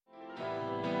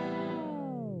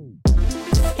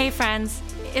Hey friends,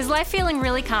 is life feeling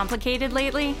really complicated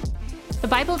lately? The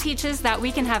Bible teaches that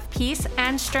we can have peace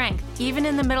and strength even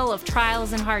in the middle of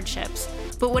trials and hardships.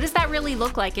 But what does that really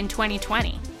look like in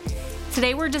 2020?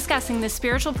 Today we're discussing the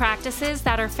spiritual practices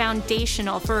that are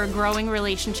foundational for a growing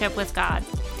relationship with God.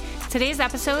 Today's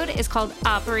episode is called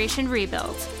Operation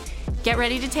Rebuild. Get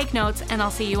ready to take notes and I'll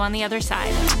see you on the other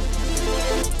side.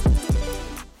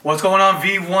 What's going on,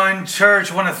 V1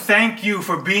 Church? I want to thank you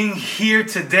for being here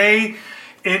today.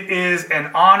 It is an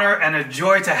honor and a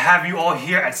joy to have you all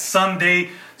here at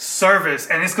Sunday service.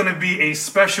 And it's going to be a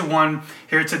special one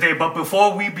here today. But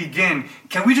before we begin,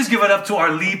 can we just give it up to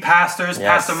our lead pastors,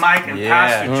 Yes. Pastor Mike and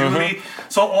Pastor Julie?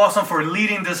 So awesome for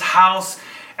leading this house.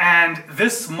 And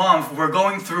this month, we're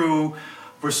going through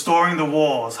restoring the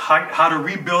walls, how to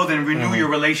rebuild and renew your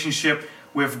relationship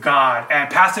with God. And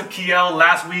Pastor Kiel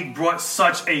last week brought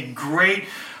such a great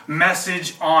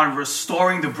message on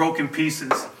restoring the broken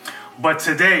pieces. But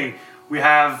today we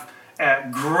have a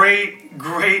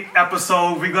great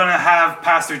episode. We're going to have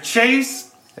Pastor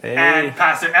Chase and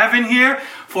Pastor Evan here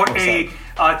for a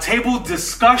table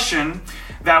discussion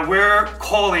that we're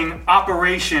calling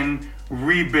Operation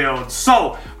Rebuild.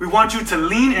 So we want you to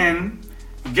lean in,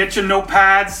 get your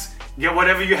notepads, get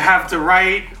whatever you have to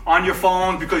write on your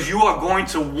phone, because you are going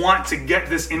to want to get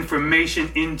this information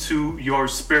into your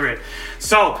spirit.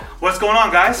 So, what's going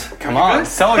on, guys? Come on,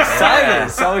 so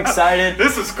excited, so excited.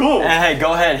 This is cool. And hey,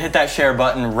 go ahead, hit that share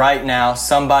button right now.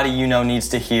 Somebody you know needs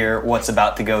to hear what's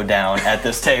about to go down at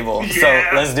this table. Yeah.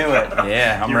 So let's do it.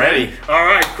 Yeah, I'm You ready. All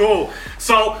right, cool.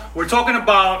 So we're talking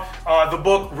about the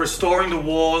book Restoring the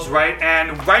Walls, right?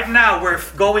 And right now we're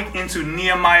going into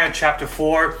Nehemiah chapter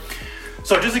 4.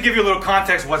 So just to give you a little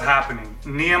context, what's happening.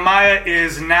 Nehemiah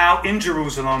is now in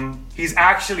Jerusalem. He's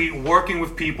actually working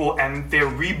with people and they're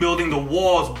rebuilding the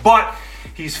walls, but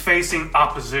he's facing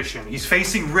opposition. He's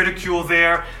facing ridicule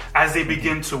there as they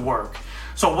begin to work.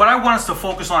 So what I want us to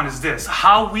focus on is this: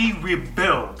 how we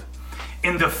rebuild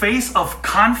in the face of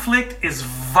conflict is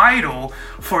vital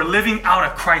for living out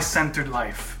a Christ-centered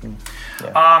life.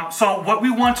 So what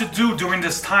we want to do during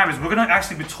this time is we're going to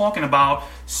actually be talking about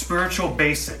spiritual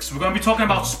basics. We're going to be talking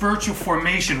about spiritual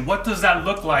formation. What does that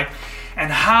look like?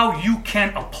 And how you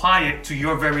can apply it to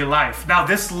your very life. Now,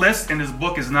 this list in this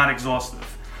book is not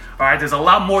exhaustive. All right, there's a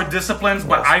lot more disciplines,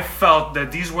 but I felt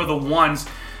that these were the ones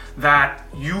that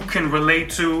you can relate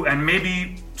to, and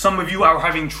maybe some of you are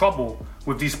having trouble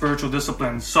with these spiritual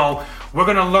disciplines. So we're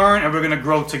going to learn and we're going to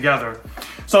grow together.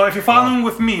 So if you're following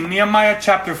with me, Nehemiah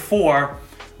chapter 4,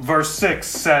 verse 6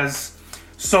 says,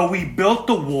 "So we built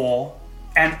the wall,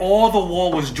 and all the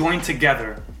wall was joined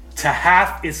together to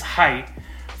half its height,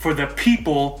 for the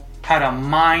people had a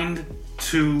mind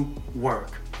to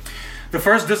work." The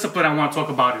first discipline I want to talk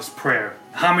about is prayer.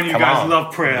 How many of you guys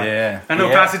love prayer? Yeah. I know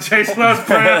Pastor Chase loves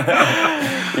prayer.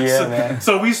 Man.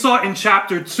 So we saw in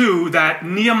chapter 2 that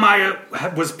Nehemiah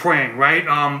was praying, right?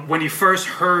 When he first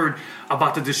heard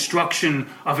about the destruction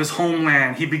of his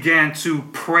homeland, he began to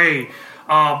pray.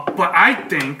 But I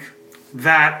think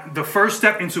that the first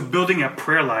step into building a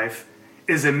prayer life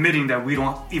is admitting that we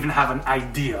don't even have an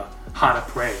idea how to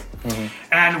pray.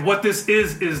 And what this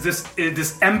is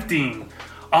this emptying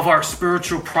of our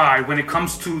spiritual pride when it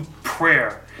comes to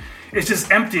prayer. It's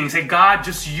just emptying. Say, God,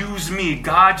 just use me.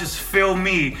 God, just fill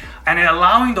me. And in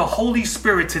allowing the Holy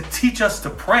Spirit to teach us to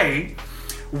pray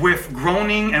with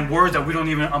groaning and words that we don't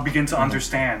even begin to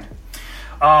understand.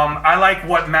 I like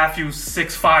what Matthew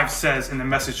 6:5 says in the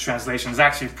Message translation. It's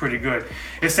actually pretty good.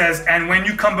 It says, "And when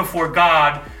you come before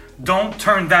God, don't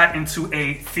turn that into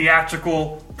a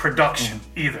theatrical production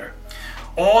either."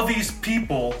 All these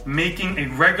people making a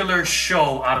regular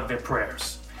show out of their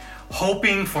prayers,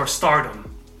 hoping for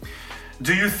stardom.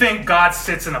 Do you think God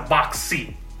sits in a box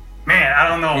seat? Man, I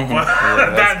don't know, but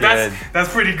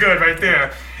that's pretty good right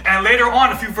there. And later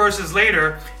on, a few verses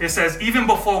later, it says, even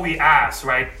before we ask,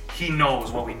 right, He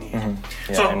knows what we need.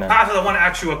 So, Pastor, I want to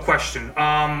ask you a question.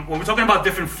 When we're talking about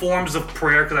different forms of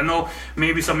prayer, because I know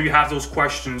maybe some of you have those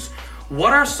questions,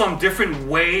 what are some different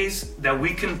ways that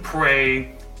we can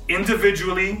pray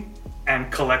individually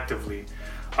and collectively?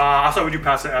 I'll start with you,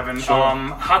 Pastor Evan. Sure.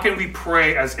 How can we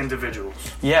pray as individuals?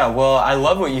 Yeah, well, I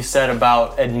love what you said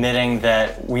about admitting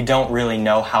that we don't really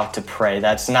know how to pray.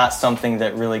 That's not something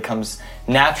that really comes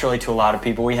naturally to a lot of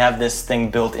people. We have this thing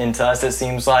built into us, it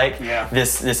seems like. Yeah.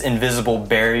 This invisible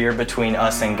barrier between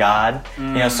us and God. You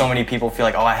know, so many people feel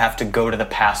like, oh, I have to go to the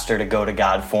pastor to go to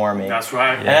God for me. That's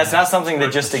right. And that's not something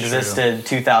that just existed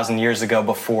 2,000 years ago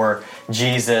before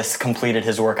Jesus completed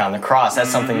his work on the cross. That's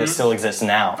something that still exists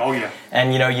now. Oh, yeah.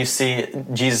 And, you know, you see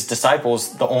Jesus'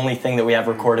 disciples, the only thing that we have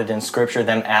recorded in Scripture,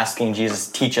 them asking Jesus,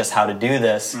 teach us how to do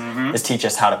this, is teach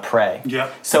us how to pray. Yeah.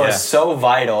 So it's so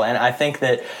vital. And I think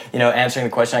that, you know, answering the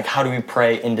question, like, how do we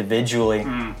pray individually?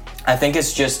 I think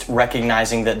it's just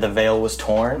recognizing that the veil was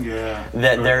torn, that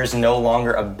there's no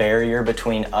longer a barrier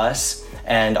between us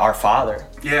and our Father.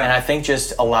 Yeah. And I think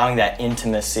just allowing that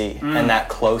intimacy and that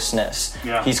closeness,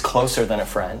 he's closer than a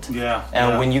friend. Yeah.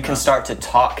 And when you can start to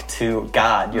talk to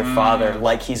God, your Father,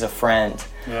 like he's a friend,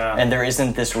 and there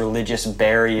isn't this religious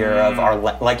barrier of our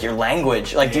like your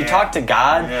language. Like, do you talk to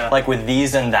God like with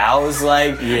these and thous?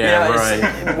 Like, you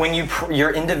know, when you your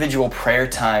individual prayer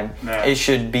time, it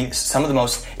should be some of the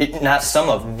most, not some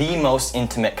of the most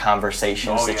intimate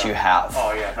conversations that you have.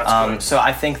 Oh yeah, that's good. So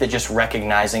I think that just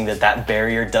recognizing that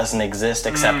barrier doesn't exist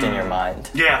except in your mind.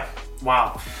 Yeah.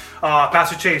 Wow.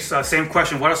 Pastor Chase, same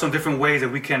question. What are some different ways that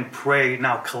we can pray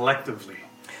now collectively?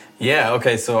 Yeah,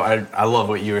 okay, so I love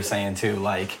what you were saying too,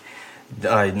 like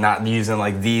not using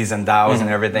like these and thous and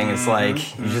everything. It's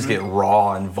like you just get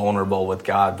raw and vulnerable with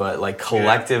God, but like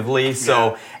collectively.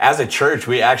 So as a church,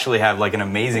 we actually have like an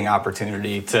amazing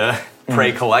opportunity to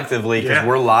pray collectively because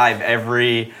we're live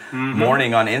every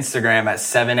morning on Instagram at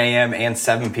 7 a.m. and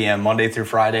 7 p.m. Monday through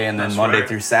Friday, and then Monday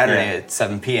through Saturday at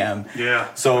 7 p.m.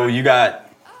 Yeah. So you got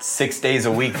 6 days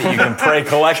a week that you can pray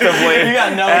collectively You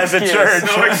got no as excuse. a church.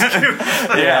 No excuse.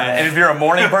 Yeah, and if you're a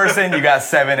morning person, you got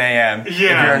 7 a.m. If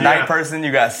you're a night person,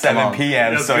 you got 7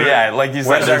 p.m. That's So good. yeah, like you said,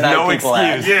 Where's our there's night no people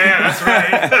at? excuse. Yeah, that's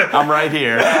right. I'm right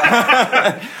here.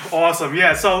 Awesome.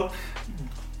 Yeah. So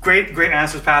great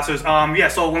answers, pastors.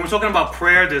 So when we're talking about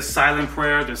prayer, there's silent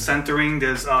prayer, there's centering,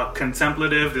 there's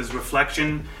contemplative, there's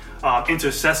reflection,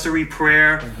 intercessory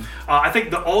prayer. I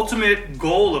think the ultimate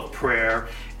goal of prayer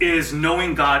is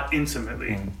knowing God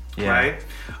intimately. Right?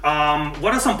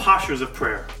 What are some postures of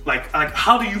prayer? Like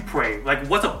how do you pray? Like,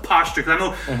 what's a posture? Because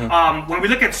I know when we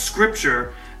look at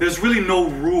Scripture, there's really no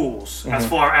rules as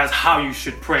far as how you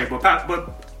should pray. But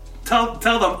tell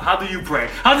them, how do you pray?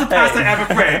 How does the pastor ever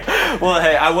pray? Well,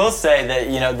 hey, I will say that,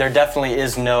 you know, there definitely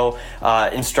is no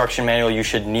instruction manual. You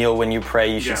should kneel when you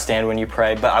pray. You should stand when you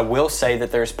pray. But I will say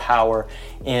that there's power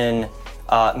in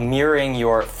mirroring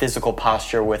your physical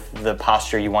posture with the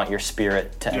posture you want your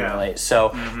spirit to emulate.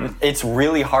 So it's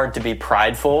really hard to be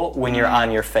prideful when you're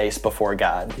on your face before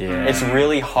God. It's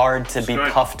really hard to be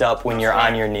puffed up when you're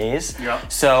on your knees.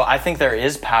 So I think there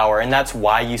is power, and that's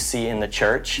why you see in the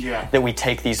church that we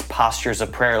take these postures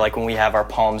of prayer, like when we have our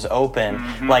palms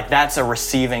open, like that's a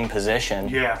receiving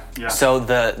position. So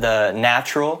the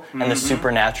natural and the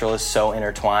supernatural is so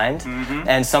intertwined,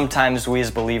 and sometimes we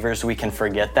as believers, we can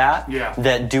forget that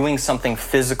doing something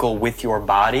physical with your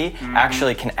body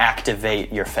actually can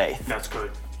activate your faith. That's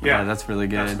good. Yeah, that's really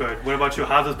good. That's good. What about you?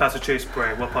 How does Pastor Chase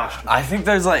pray? What posture? I think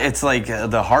there's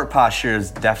the heart posture is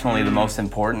definitely the most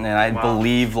important, and I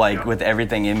believe with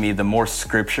everything in me, the more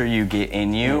scripture you get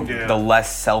in you, the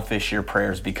less selfish your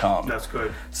prayers become. That's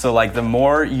good. So the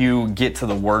more you get to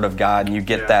the Word of God and you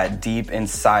get that deep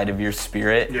inside of your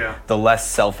spirit, the less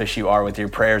selfish you are with your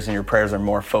prayers, and your prayers are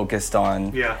more focused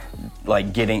on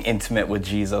getting intimate with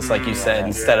Jesus, like you said,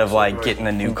 instead of getting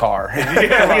a new car.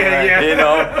 You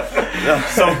know?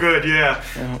 So good,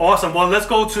 awesome. Well, let's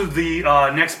go to the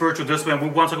next spiritual discipline. We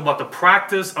want to talk about the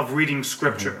practice of reading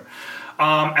Scripture.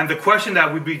 And the question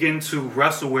that we begin to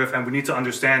wrestle with and we need to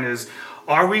understand is,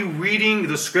 are we reading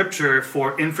the Scripture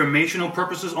for informational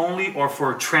purposes only or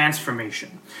for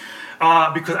transformation?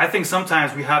 Because I think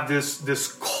sometimes we have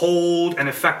this cold and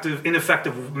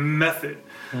ineffective method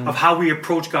of how we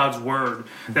approach God's Word,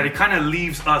 that it kind of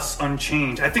leaves us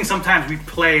unchanged. I think sometimes we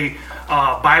play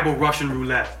Bible Russian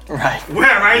roulette. Right.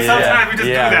 Sometimes we just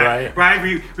do that.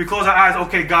 Right? We close our eyes.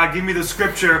 Okay, God, give me the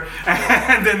Scripture,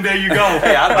 and then there you go.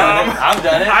 Hey, I've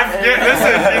done it.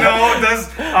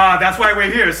 Listen, that's why we're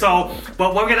here. So,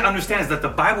 but what we got to understand is that the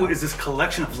Bible is this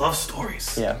collection of love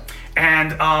stories.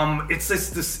 And it's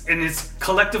this, and it's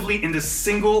collectively in this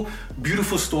single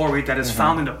beautiful story that is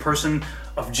found in the person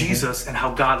of Jesus and how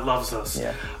God loves us.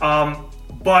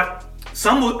 But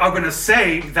some are going to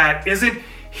say that isn't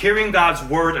hearing God's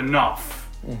word enough,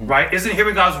 right? Isn't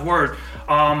hearing God's word?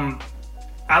 I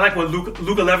like what Luke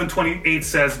 11:28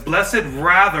 says. Blessed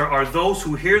rather are those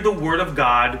who hear the word of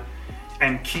God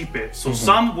and keep it. So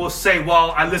some will say,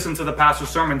 well, I listened to the pastor's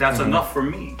sermon. That's enough for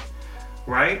me,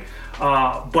 right?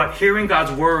 but hearing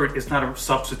God's word is not a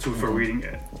substitute for reading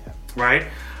it, right?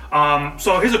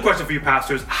 So here's a question for you,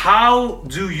 pastors. How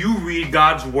do you read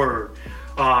God's word?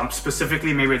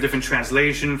 Specifically, maybe a different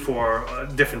translation for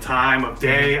a different time of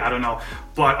day, I don't know.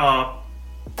 But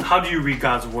how do you read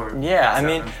God's word? Yeah, I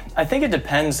mean, I think it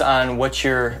depends on what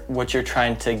you're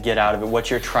trying to get out of it,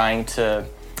 what you're trying to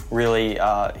really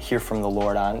hear from the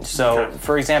Lord on. So,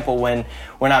 for example, when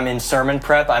I'm in sermon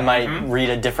prep, I might read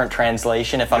a different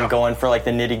translation if I'm going for like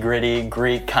the nitty-gritty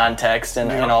Greek context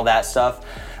and all that stuff.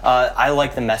 I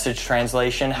like the Message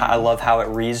translation. I love how it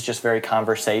reads, just very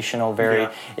conversational,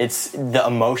 it's the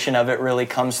emotion of it really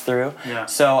comes through.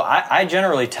 So I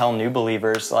generally tell new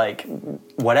believers, like,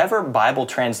 whatever Bible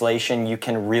translation you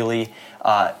can really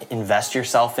invest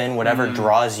yourself in, whatever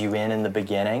draws you in the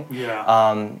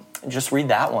beginning, just read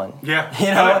that one.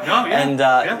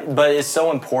 But it's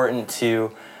so important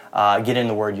to get in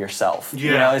the Word yourself.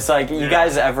 You know, it's like, you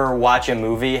guys ever watch a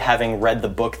movie having read the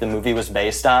book the movie was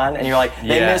based on, and you're like,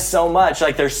 they missed so much.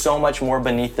 Like, there's so much more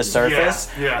beneath the surface.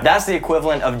 That's the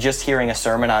equivalent of just hearing a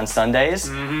sermon on Sundays.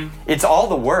 It's all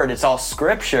the Word, it's all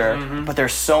Scripture, but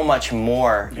there's so much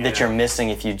more that you're missing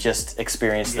if you just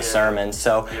experience the sermon.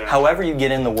 So, however you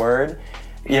get in the Word,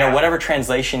 you know, whatever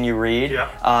translation you read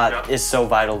is so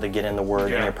vital to get in the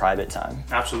Word in your private time.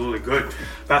 Absolutely. Good.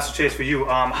 Pastor Chase, for you,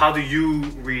 how do you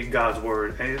read God's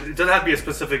Word? And it doesn't have to be a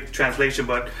specific translation,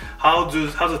 but how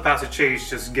does Pastor Chase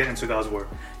just get into God's Word?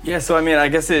 Yeah, so I mean, I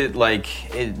guess it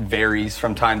varies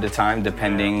from time to time,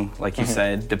 depending, like you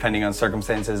said, depending on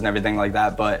circumstances and everything like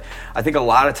that. But I think a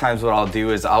lot of times what I'll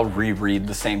do is I'll reread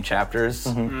the same chapters,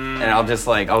 and I'll just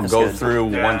I'll go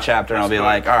through one chapter and I'll be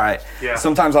like, all right.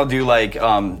 Sometimes I'll do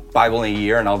Bible in a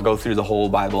year, and I'll go through the whole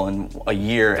Bible in a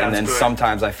year, and then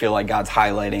sometimes I feel like God's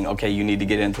highlighting, okay, you need to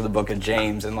get into the book of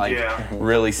James and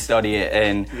really study it.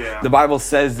 And the Bible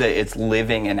says that it's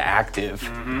living and active.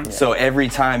 So every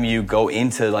time you go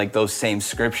into those same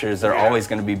scriptures, they're always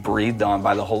going to be breathed on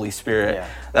by the Holy Spirit.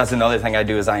 That's another thing I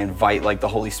do, is I invite the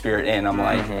Holy Spirit in. I'm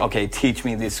like, okay, teach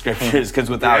me these scriptures, because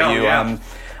without you,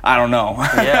 I don't know.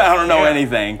 I don't know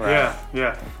anything.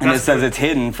 And it says it's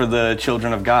hidden for the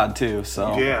children of God too.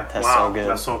 So that's so good.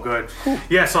 That's so good.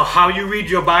 So how you read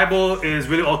your Bible is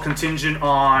really all contingent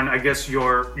on, I guess,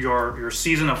 your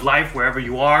season of life, wherever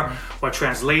you are, what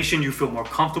translation you feel more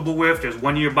comfortable with. There's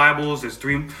 1 year Bibles. There's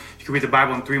 3. You can read the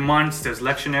Bible in 3 months. There's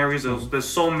lectionaries. There's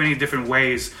so many different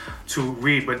ways to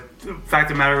read. But the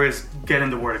fact of the matter is, get in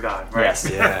the Word of God, right?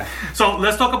 So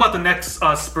let's talk about the next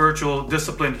spiritual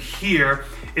discipline here,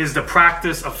 is the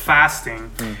practice of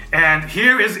fasting. And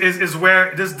here is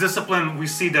where this discipline, we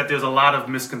see that there's a lot of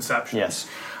misconceptions.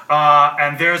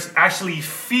 And there's actually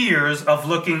fears of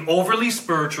looking overly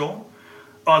spiritual,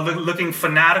 looking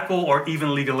fanatical, or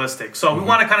even legalistic. So we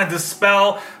want to kind of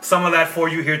dispel some of that for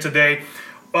you here today.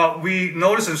 We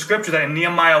notice in Scripture that in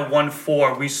Nehemiah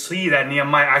 1:4, we see that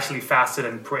Nehemiah actually fasted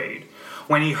and prayed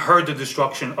when he heard the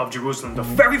destruction of Jerusalem. The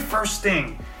very first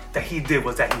thing that he did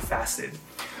was that he fasted.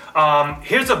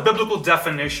 Here's a biblical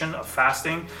definition of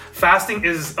fasting. Fasting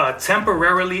is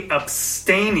temporarily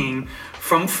abstaining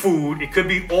from food. It could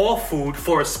be all food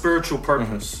for a spiritual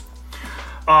purpose.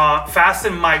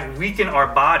 Fasting might weaken our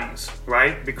bodies,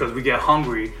 right? Because we get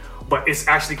hungry, but it's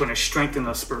actually going to strengthen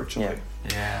us spiritually.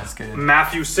 That's good.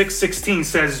 Matthew 6:16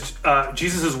 says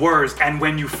Jesus' words, and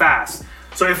when you fast.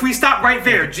 So if we stop right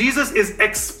there, Jesus is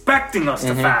expecting us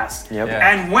to fast.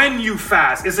 And when you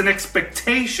fast, it's an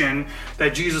expectation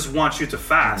that Jesus wants you to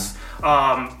fast.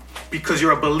 Because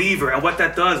you're a believer. And what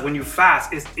that does when you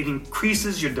fast is it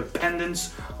increases your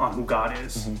dependence on who God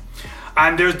is.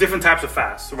 And there's different types of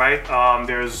fasts, right?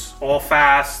 There's all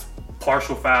fast,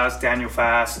 partial fast, Daniel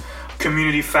fast,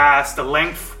 community fast. The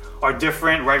length are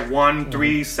different, right? 1,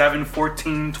 3, 7,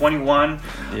 14, 21.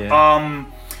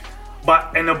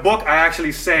 But in the book, I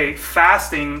actually say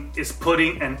fasting is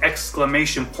putting an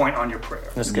exclamation point on your prayer.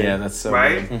 That's good. Yeah, that's so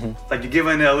right? good. Like you're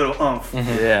giving it a little oomph.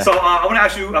 So I want to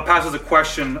ask you, Pastor, a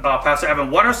question, Pastor Evan.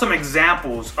 What are some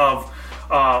examples of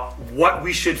what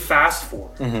we should fast for?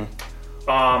 Can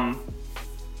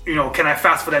I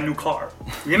fast for that new car?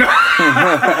 You know?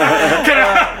 I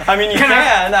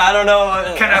don't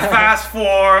know. Can I fast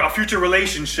for a future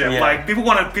relationship? Like people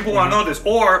want to know this,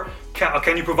 or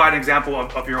can you provide an example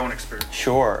of your own experience?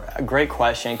 Sure, a great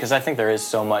question, because I think there is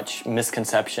so much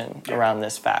misconception around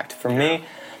this fact. For me,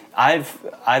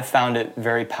 I've found it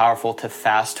very powerful to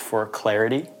fast for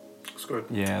clarity. That's good.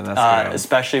 Yeah, that's good.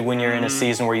 Especially when you're in a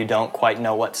season where you don't quite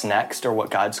know what's next or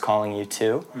what God's calling you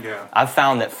to. Yeah. I've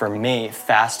found that for me,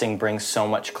 fasting brings so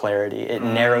much clarity. It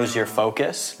narrows your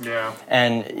focus. Yeah.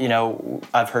 And, you know,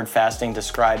 I've heard fasting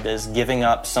described as giving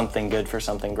up something good for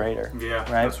something greater. Yeah,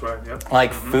 right? that's right. Yep.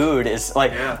 Like food is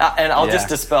like, Yeah. and I'll Yeah. just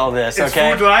dispel this, It's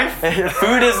okay? food life.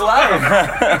 Food is life.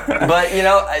 But, you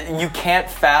know, you can't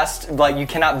fast, like, you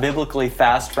cannot biblically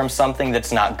fast from something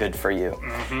that's not good for you.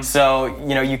 So,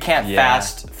 you know, you can't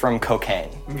fast from cocaine.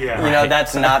 Yeah. You know,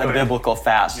 that's not a biblical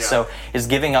fast. Yeah. So, is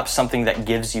giving up something that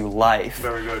gives you life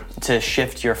Very good. to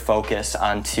shift your focus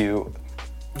onto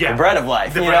Yeah. the bread of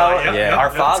life, The you bread know, of life. Yeah. our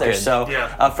That's Father. good. So,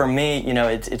 Yeah. for me, you know,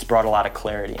 it's brought a lot of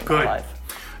clarity in Good. my life.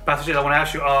 Pastor Jay, I want to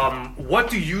ask you, what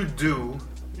do you do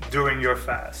during your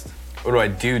fast? What do I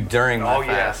do during my Oh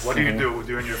yeah, fast? what do you do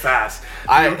during your fast?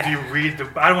 I- Do you read the?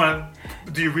 I don't want to.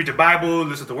 Do you read the Bible?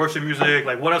 Listen to worship music?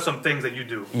 Like, what are some things that you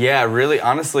do? Yeah, really,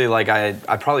 honestly, like I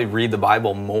probably read the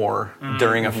Bible more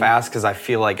during a fast because I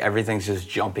feel like everything's just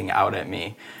jumping out at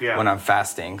me Yeah. when I'm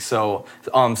fasting. So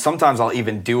sometimes I'll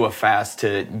even do a fast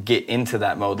to get into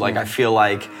that mode. Like I feel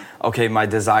like, okay, my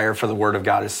desire for the Word of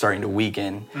God is starting to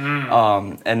weaken.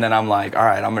 And then I'm like, all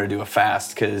right, I'm going to do a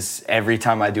fast because every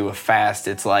time I do a fast,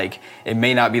 it's like, it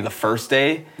may not be the first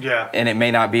day. Yeah. And it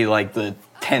may not be like the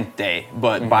 10th day,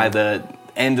 but by the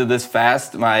end of this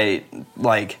fast, my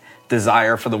like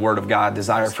desire for the Word of God,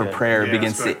 desire for good. prayer Yeah,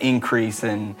 begins that's to good. increase,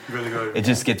 and Really good. it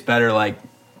just gets better. Like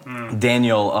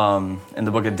Daniel, in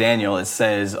the book of Daniel, it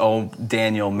says, "Oh,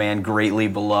 Daniel, man greatly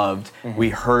beloved, we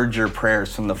heard your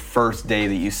prayers from the first day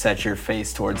that you set your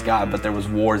face towards God, but there was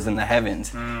wars in the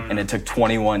heavens, and it took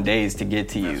 21 days to get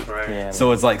to you." That's right. Yeah.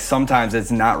 So it's like sometimes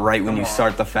it's not right when you on.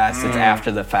 start the fast; it's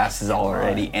after the fast is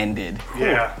already ended.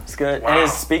 Yeah. It's good. Wow. And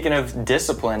speaking of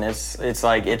discipline, it's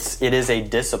like it is a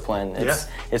discipline.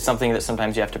 It's something that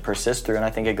sometimes you have to persist through, and I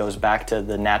think it goes back to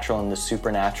the natural and the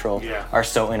supernatural Yeah. are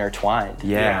so intertwined.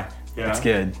 Yeah. That's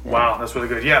good. Wow, that's really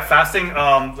good. Yeah, fasting,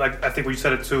 like I think we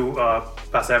said it too,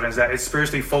 Pastor Evans, that it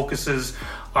spiritually focuses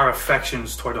our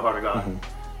affections toward the heart of God.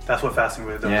 That's what fasting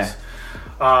really does.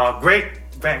 Great.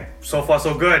 Bang. So far,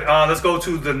 so good. Let's go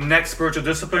to the next spiritual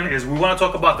discipline. Is we want to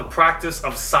talk about the practice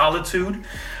of solitude.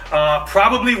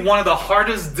 Probably one of the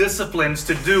hardest disciplines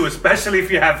to do, especially if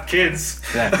you have kids.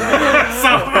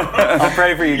 I'll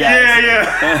pray for you guys.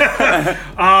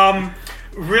 Yeah.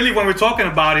 Really, when we're talking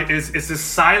about it, is this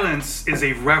silence is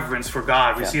a reverence for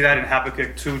God. We see that in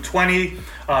Habakkuk 2:20.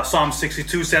 Psalm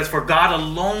 62 says, "For God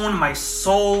alone my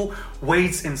soul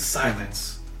waits in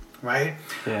silence." Right?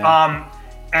 Yeah.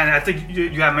 And I think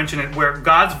you have mentioned it, where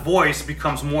God's voice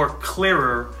becomes more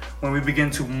clearer when we begin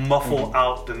to muffle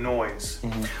out the noise.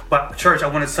 But church, I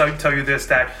want to tell you this,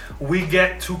 that we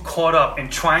get too caught up in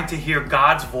trying to hear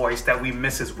God's voice that we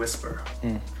miss his whisper.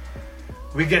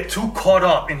 We get too caught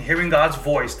up in hearing God's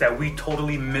voice that we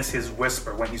totally miss his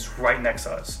whisper when he's right next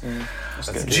to us.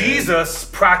 Jesus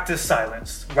practiced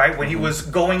silence, right? When he was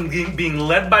being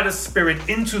led by the Spirit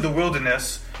into the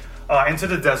wilderness, into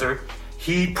the desert,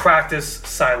 he practiced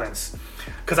silence.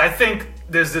 Because I think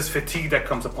there's this fatigue that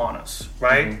comes upon us,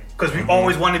 right? Because we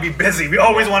always want to be busy. We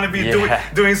always want to be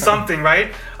doing something,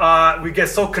 right? We get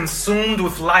so consumed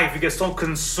with life. We get so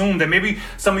consumed. And maybe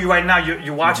some of you right now,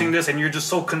 you're watching this and you're just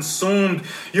so consumed.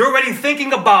 You're already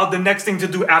thinking about the next thing to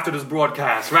do after this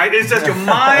broadcast, right? It's just your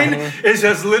mind is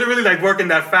just literally like working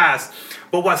that fast.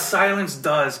 But what silence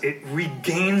does, it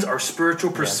regains our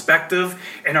spiritual perspective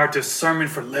and our discernment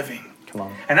for living. Come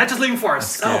on. And not just living for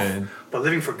ourselves, good. but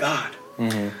living for God.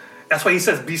 That's why he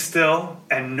says, "Be still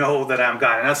and know that I'm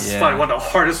God." And that's probably one of the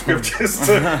hardest scriptures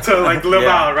to like live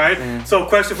out, right? So,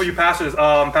 question for you, pastors,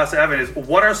 Pastor Evan, is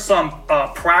what are some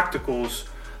practicals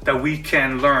that we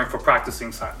can learn for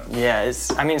practicing silence? Yeah,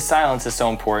 silence is so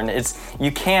important.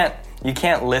 You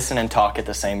can't listen and talk at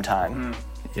the same time.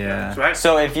 Yeah. Right?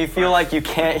 So if you feel like you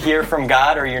can't hear from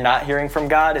God or you're not hearing from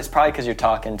God, it's probably because you're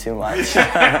talking too much.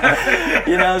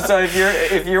 You know, so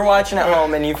if you're watching at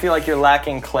home and you feel like you're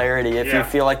lacking clarity, if you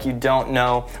feel like you don't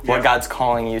know what God's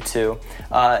calling you to,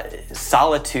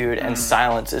 solitude and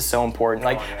silence is so important.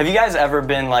 Like, have you guys ever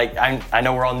been like, I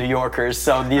know we're all New Yorkers,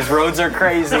 so these roads are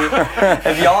crazy.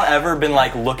 Have y'all ever been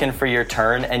like looking for your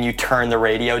turn and you turn the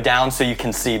radio down so you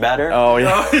can see better? Oh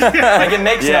yeah. Like, it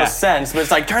makes no sense, but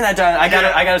it's like, turn that down.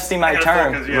 I gotta see my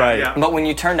turn. Focus, Right. Yeah. But when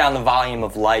you turn down the volume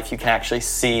of life, you can actually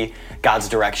see God's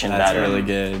direction That's better. really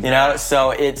good. You know,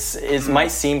 so it might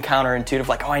seem counterintuitive,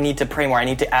 like, oh, I need to pray more, I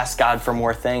need to ask God for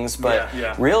more things, but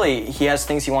really, he has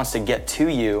things he wants to get to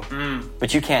you,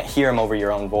 but you can't hear him over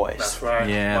your own voice. That's right.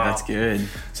 Yeah, Wow. that's good.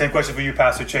 Same question for you,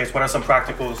 Pastor Chase. What are some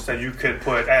practicals that you could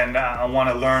put? And I want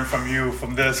to learn from you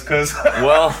from this because.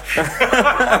 Well,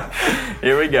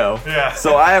 here we go. Yeah.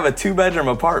 So I have a 2-bedroom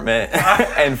apartment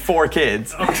and 4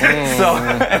 kids. Okay. So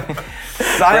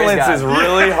silence is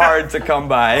really hard to come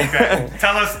by. Okay.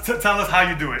 Tell us how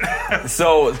you do it.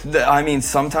 So I mean,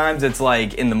 sometimes it's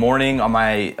like in the morning on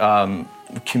my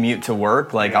commute to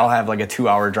work, like I'll have like a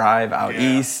 2-hour drive out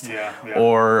east,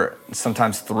 or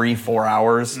sometimes 3-4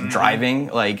 hours driving.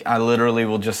 Like I literally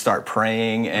will just start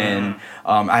praying, and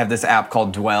I have this app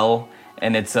called Dwell,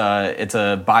 and it's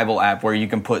a Bible app where you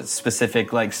can put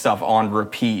specific like stuff on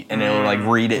repeat, and it'll like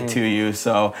read it to you.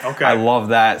 So I love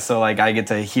that. So like I get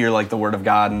to hear like the Word of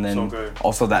God, and then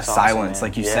also that silence, awesome,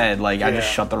 like you said, like I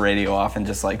just shut the radio off and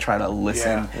just like try to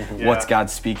listen what's God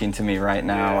speaking to me right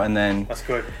now, and then that's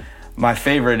good. My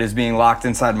favorite is being locked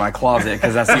inside my closet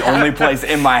because that's the only place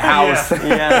in my house.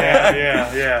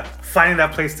 Yeah. Finding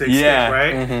that place to escape,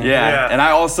 right? Yeah. And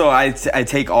I also I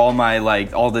take all my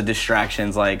like all the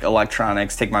distractions like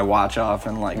electronics, take my watch off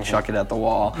and like chuck it at the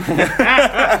wall. There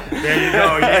you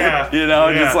go. Yeah. You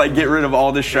know, just like get rid of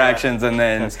all distractions and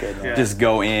then just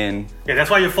go in. Yeah,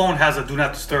 that's why your phone has a do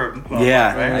not disturb. Right?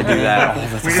 I do that all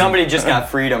the time. Somebody just got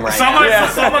freedom now.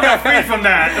 Someone got freed from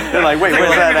that. They're like, wait, where's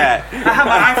that at? I have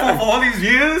my iPhone for all these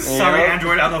years. Sorry,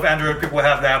 Android. I don't know if Android people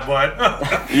have that, but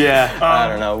I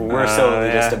don't know. We're so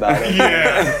elitist about it.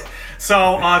 Yeah.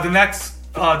 So the next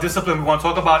discipline we want to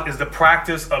talk about is the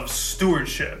practice of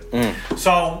stewardship.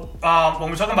 So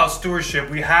when we're talking about stewardship,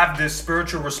 we have this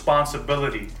spiritual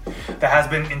responsibility that has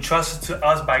been entrusted to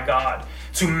us by God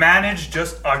to manage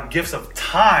just our gifts of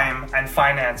time and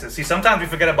finances. See, sometimes we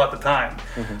forget about the time.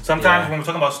 Sometimes when we're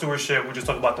talking about stewardship, we just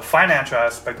talk about the financial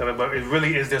aspect of it, but it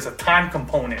really is, there's a time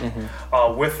component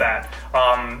with that.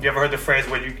 You ever heard the phrase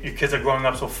where your kids are growing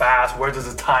up so fast, where does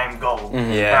the time go?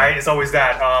 Right? It's always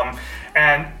that.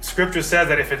 And scripture says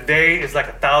that if a day is like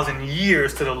 1,000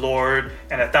 years to the Lord,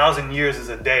 and 1,000 years is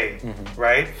a day,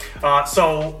 right?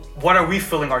 So what are we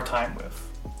filling our time with,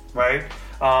 right?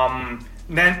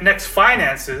 Next,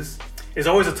 finances is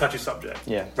always a touchy subject,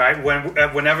 right?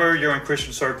 Whenever you're in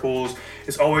Christian circles,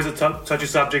 it's always a touchy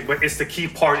subject, but it's the key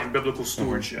part in biblical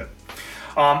stewardship.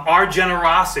 Our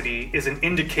generosity is an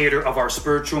indicator of our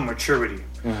spiritual maturity.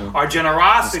 Our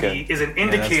generosity is an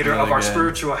indicator of our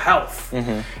spiritual health.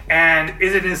 And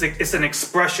it's an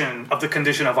expression of the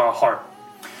condition of our heart.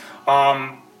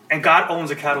 And God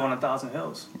owns a cattle on 1,000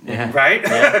 hills, right?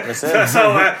 Yeah, that's it.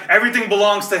 So everything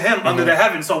belongs to Him under the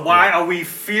heavens. So why are we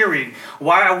fearing?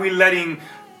 Why are we letting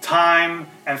time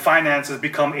and finances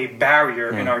become a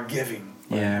barrier in our giving?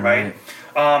 Right?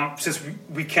 Since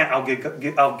we can't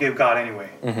outgive God anyway,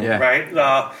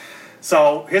 right?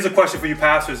 So here's a question for you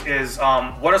pastors is,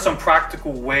 what are some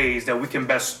practical ways that we can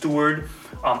best steward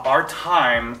our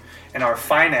time and our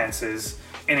finances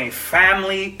in a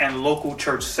family and local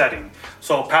church setting?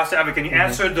 So Pastor Evan, can you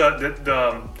answer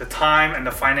the time and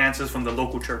the finances from the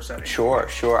local church setting?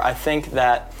 Sure. I think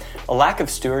that a lack of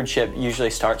stewardship usually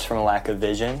starts from a lack of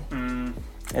vision.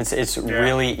 It's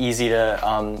really easy to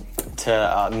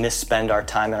misspend our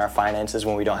time and our finances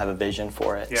when we don't have a vision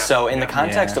for it. So in the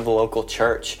context of a local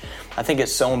church, I think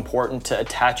it's so important to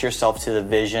attach yourself to the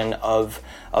vision of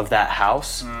that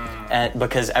house, and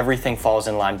because everything falls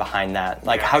in line behind that.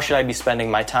 Like, how should I be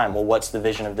spending my time? Well, what's the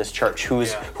vision of this church? Who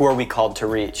are we called to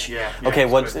reach? Okay,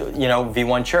 what's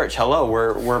V1 Church? Hello,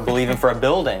 we're believing for a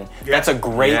building. That's a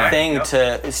great thing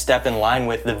to step in line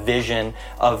with the vision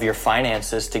of your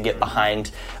finances to get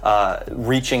behind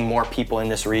reaching more people in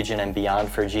this region and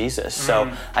beyond for Jesus. So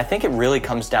I think it really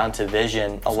comes down to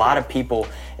vision. A lot of people,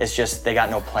 it's just they got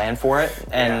no plan for it,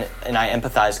 and I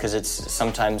empathize because it's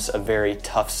sometimes a very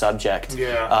tough subject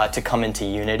to come into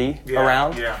unity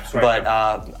around. But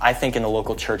I think in the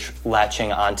local church,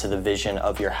 latching onto the vision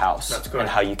of your house and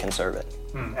how you can serve it.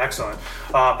 Excellent.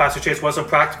 Pastor Chase, what are some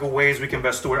practical ways we can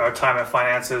best steward our time and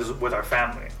finances with our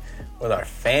family? With our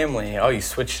family? Oh, you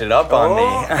switched it up on me.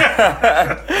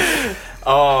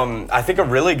 I think a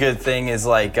really good thing is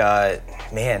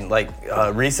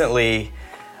recently,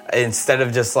 instead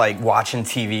of just like watching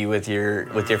TV with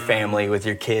your family, with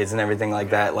your kids and everything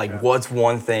like that, what's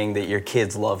one thing that your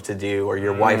kids love to do or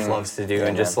your wife loves to do,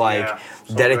 and just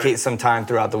dedicate some time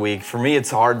throughout the week. For me, it's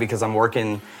hard because I'm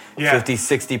working 50,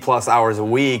 60 plus hours a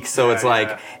week. So it's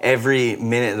every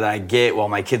minute that I get while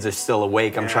my kids are still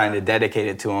awake, I'm trying to dedicate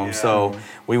it to them. So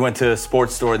we went to a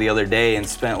sports store the other day and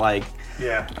spent I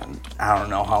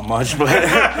don't know how much,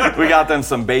 but we got them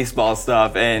some baseball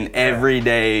stuff. And every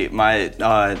day,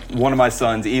 one of my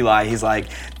sons, Eli, he's like,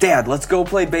 "Dad, let's go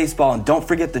play baseball and don't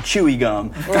forget the chewy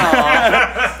gum."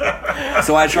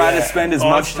 So I try to spend as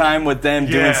much time with them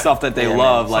doing stuff that they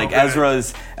love. Man. Like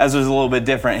Ezra's a little bit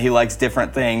different. He likes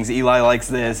different things. Eli likes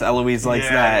this. Eloise likes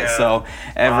that. Yeah. So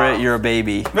Everett, you're a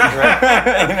baby. You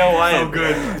know what? So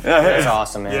good. It's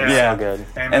awesome, man. Yeah. So good.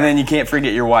 Amen. And then you can't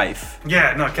forget your wife.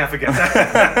 Yeah, no, can't forget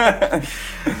that.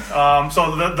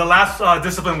 So the last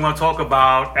discipline we want to talk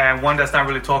about, and one that's not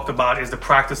really talked about, is the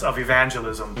practice of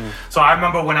evangelism. So I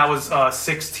remember when I was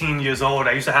 16 years old,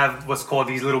 I used to have what's called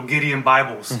these little Gideon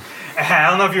Bibles. And I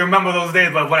don't know if you remember those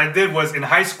days, but what I did was in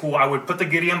high school, I would put the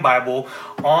Gideon Bible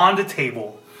on the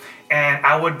table, and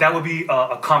that would be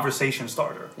a conversation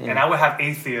starter. And I would have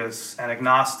atheists and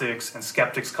agnostics and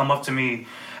skeptics come up to me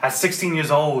at 16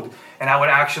 years old, and I would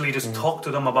actually just talk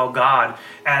to them about God.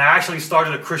 And I actually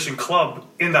started a Christian club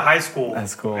in the high school.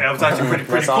 That's cool. It was actually pretty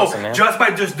That's cool. awesome, man. Just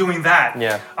by just doing that.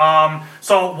 Yeah.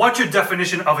 So what's your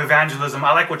definition of evangelism?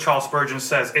 I like what Charles Spurgeon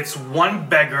says. It's one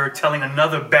beggar telling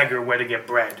another beggar where to get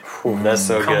bread. Ooh, that's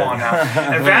so Come good. on now.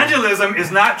 Evangelism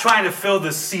is not trying to fill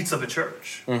the seats of the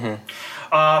church.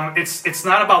 It's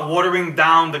not about watering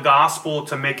down the gospel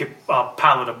to make it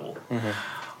palatable.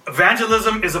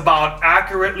 Evangelism is about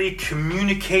accurately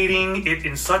communicating it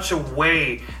in such a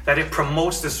way that it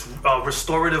promotes this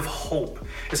restorative hope.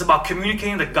 It's about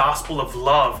communicating the gospel of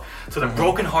love to the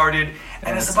brokenhearted,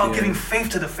 and it's about giving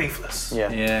faith to the faithless.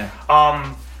 Yeah.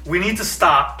 We need to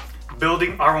stop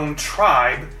building our own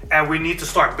tribe, and we need to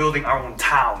start building our own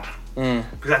town.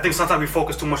 Because I think sometimes we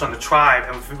focus too much on the tribe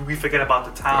and we forget about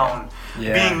the town.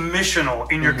 Yeah. Being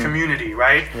missional in your community,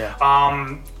 right?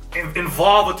 Yeah.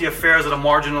 Involved with the affairs of the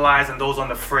marginalized and those on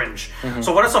the fringe.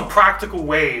 So what are some practical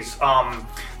ways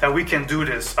that we can do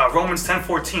this? Romans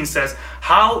 10:14 says,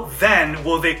 "How then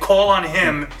will they call on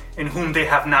him in whom they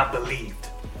have not believed?"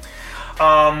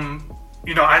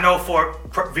 I know for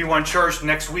V1 Church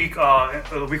next week,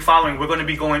 the week following, we're going to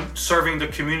be serving the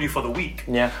community for the week.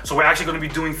 Yeah. So we're actually going to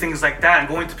be doing things like that and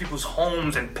going to people's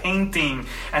homes and painting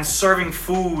and serving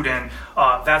food, and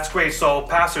that's great. So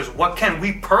pastors, what can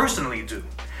we personally do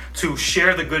to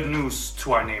share the good news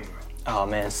to our neighbor? Oh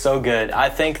man, so good. I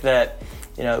think that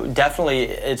definitely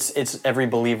it's every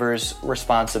believer's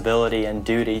responsibility and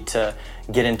duty to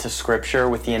get into Scripture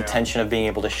with the intention of being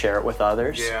able to share it with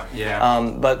others.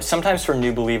 But sometimes for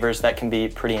new believers that can be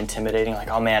pretty intimidating. Like,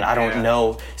 oh man, I don't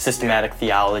know systematic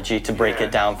theology to break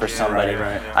it down for somebody.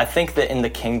 Right. I think that in the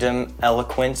kingdom,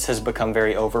 eloquence has become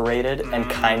very overrated, and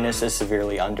kindness is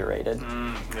severely underrated.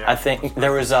 I think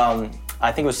there was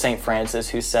I think it was St. Francis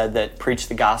who said that preach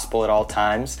the gospel at all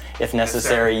times, if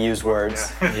necessary, use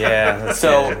words. Yeah.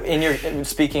 So,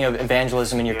 speaking of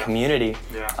evangelism in your community,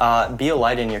 be a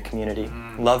light in your community.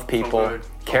 Love people,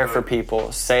 care for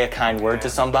people, say a kind word to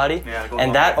somebody,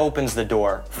 and that opens the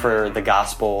door for the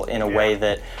gospel in a way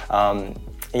that.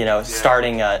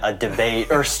 Starting a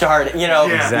debate or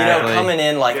coming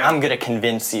in like, I'm going to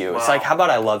convince you. Wow. It's like, how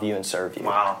about I love you and serve you?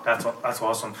 Wow, that's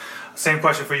awesome. Same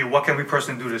question for you. What can we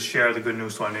personally do to share the good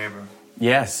news to our neighbor?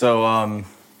 Yeah, so,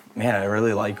 man, I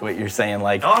really like what you're saying.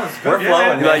 Like, that's good. We're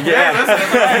flowing. Like,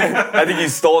 I think you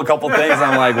stole a couple things.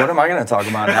 I'm like, what am I going to talk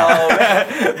about now?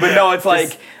 But no, it's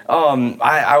like,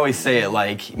 I always say it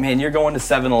like, man, you're going to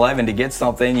 7-Eleven to get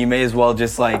something. You may as well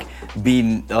just like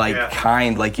be like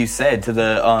kind, like you said, to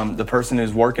the person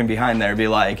who's working behind there. Be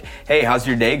like, hey, how's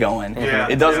your day going?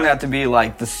 It doesn't have to be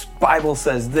like the Bible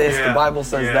says this, the Bible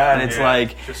says that. It's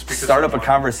like start up a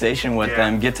conversation with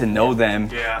them, get to know them,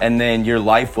 and then your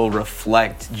life will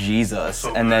reflect Jesus.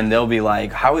 So and then they'll be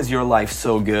like, how is your life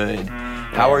so good?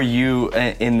 How are you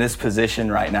in this position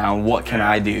right now? What can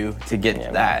I do to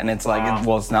get that? And it's like,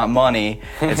 well, it's not money.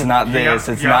 It's not this.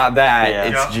 It's not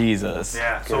that. It's Jesus.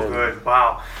 Yeah, so good.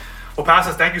 Wow. Well,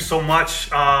 pastors, thank you so much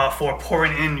for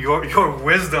pouring in your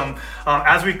wisdom.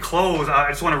 As we close, I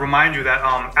just want to remind you that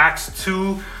Acts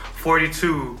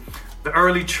 2:42, the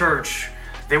early church,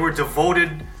 they were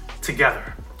devoted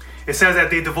together. It says that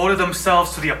they devoted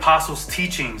themselves to the apostles'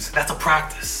 teachings. That's a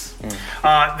practice.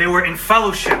 They were in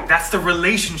fellowship. That's the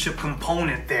relationship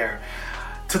component there.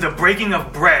 To the breaking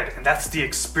of bread, and that's the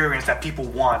experience that people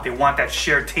want. They want that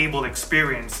shared table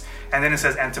experience. And then it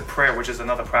says, and to prayer, which is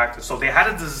another practice. So they had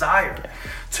a desire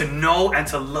to know and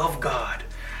to love God.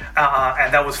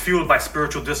 And that was fueled by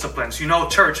spiritual disciplines.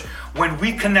 Church, when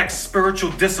we connect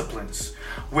spiritual disciplines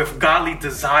with godly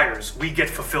desires, we get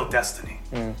fulfilled destiny.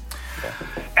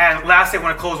 And lastly, I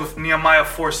want to close with Nehemiah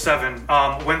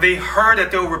 4:7. When they heard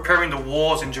that they were repairing the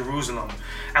walls in Jerusalem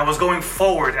and was going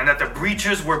forward and that the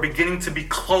breaches were beginning to be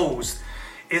closed,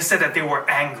 it said that they were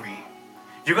angry.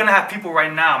 You're going to have people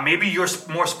right now, maybe you're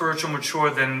more spiritually mature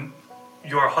than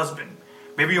your husband.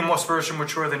 Maybe you're more spiritually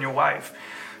mature than your wife.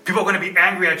 People are going to be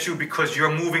angry at you because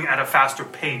you're moving at a faster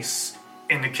pace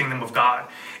in the kingdom of God.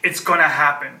 It's going to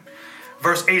happen.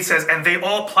 Verse 8 says, and they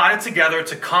all plotted together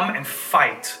to come and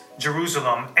fight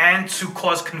Jerusalem and to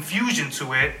cause confusion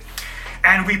to it.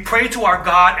 And we prayed to our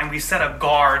God and we set a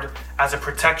guard as a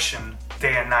protection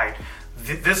day and night.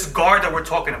 This guard that we're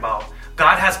talking about,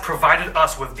 God has provided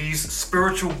us with these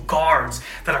spiritual guards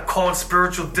that are called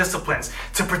spiritual disciplines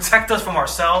to protect us from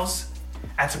ourselves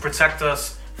and to protect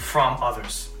us from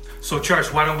others. So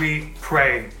church, why don't we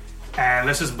pray and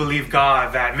let's just believe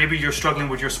God that maybe you're struggling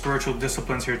with your spiritual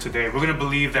disciplines here today. We're going to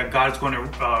believe that God is going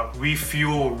to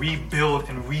refuel, rebuild,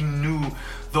 and renew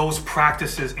those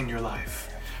practices in your life.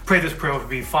 Pray this prayer with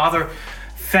me. Father,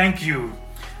 thank you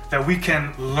that we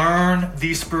can learn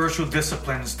these spiritual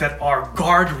disciplines that are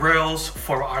guardrails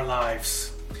for our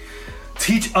lives.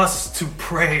 Teach us to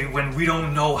pray when we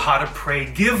don't know how to pray.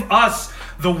 Give us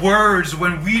the words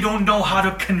when we don't know how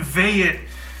to convey it.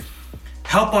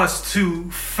 Help us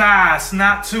to fast,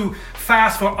 not to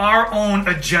fast for our own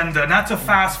agenda, not to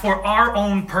fast for our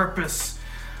own purpose.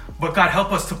 But God,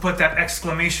 help us to put that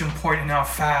exclamation point in our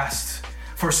fast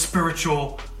for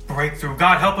spiritual breakthrough.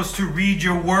 God, help us to read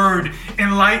your word.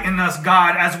 Enlighten us,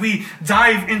 God, as we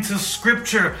dive into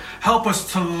scripture. Help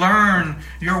us to learn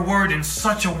your word in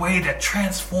such a way that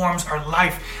transforms our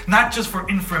life, not just for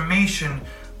information,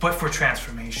 but for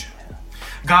transformation.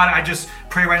 God, I just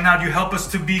pray right now, you help us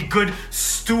to be good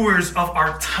stewards of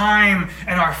our time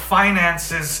and our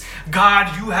finances.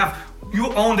 God, you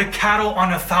own the cattle on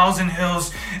 1,000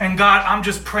 hills. And God, I'm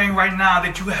just praying right now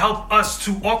that you help us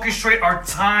to orchestrate our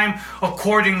time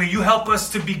accordingly. You help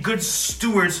us to be good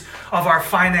stewards of our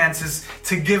finances,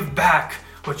 to give back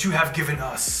what you have given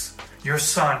us, your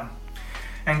son.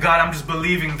 And God, I'm just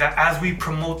believing that as we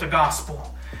promote the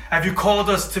gospel, have you called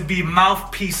us to be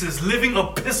mouthpieces, living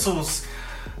epistles,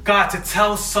 God, to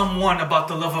tell someone about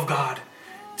the love of God.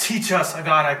 Teach us,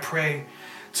 God, I pray,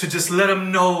 to just let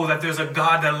them know that there's a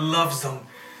God that loves them,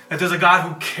 that there's a God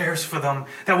who cares for them,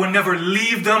 that will never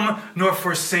leave them nor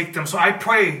forsake them. So I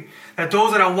pray that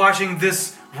those that are watching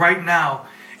this right now,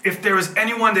 if there is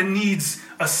anyone that needs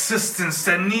assistance,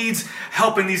 that needs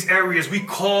help in these areas, we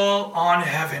call on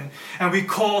heaven and we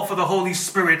call for the Holy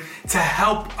Spirit to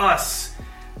help us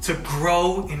to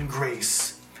grow in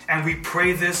grace. And we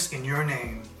pray this in your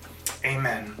name.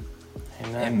 Amen.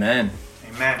 Amen.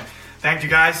 Amen. Thank you,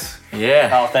 guys.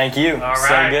 Yeah. Oh, thank you. All right.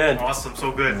 So good. Awesome.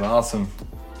 So good. That's awesome.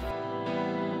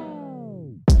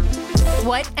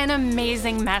 What an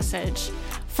amazing message.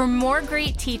 For more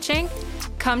great teaching,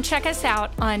 come check us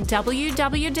out on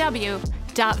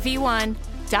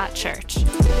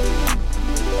www.v1.church.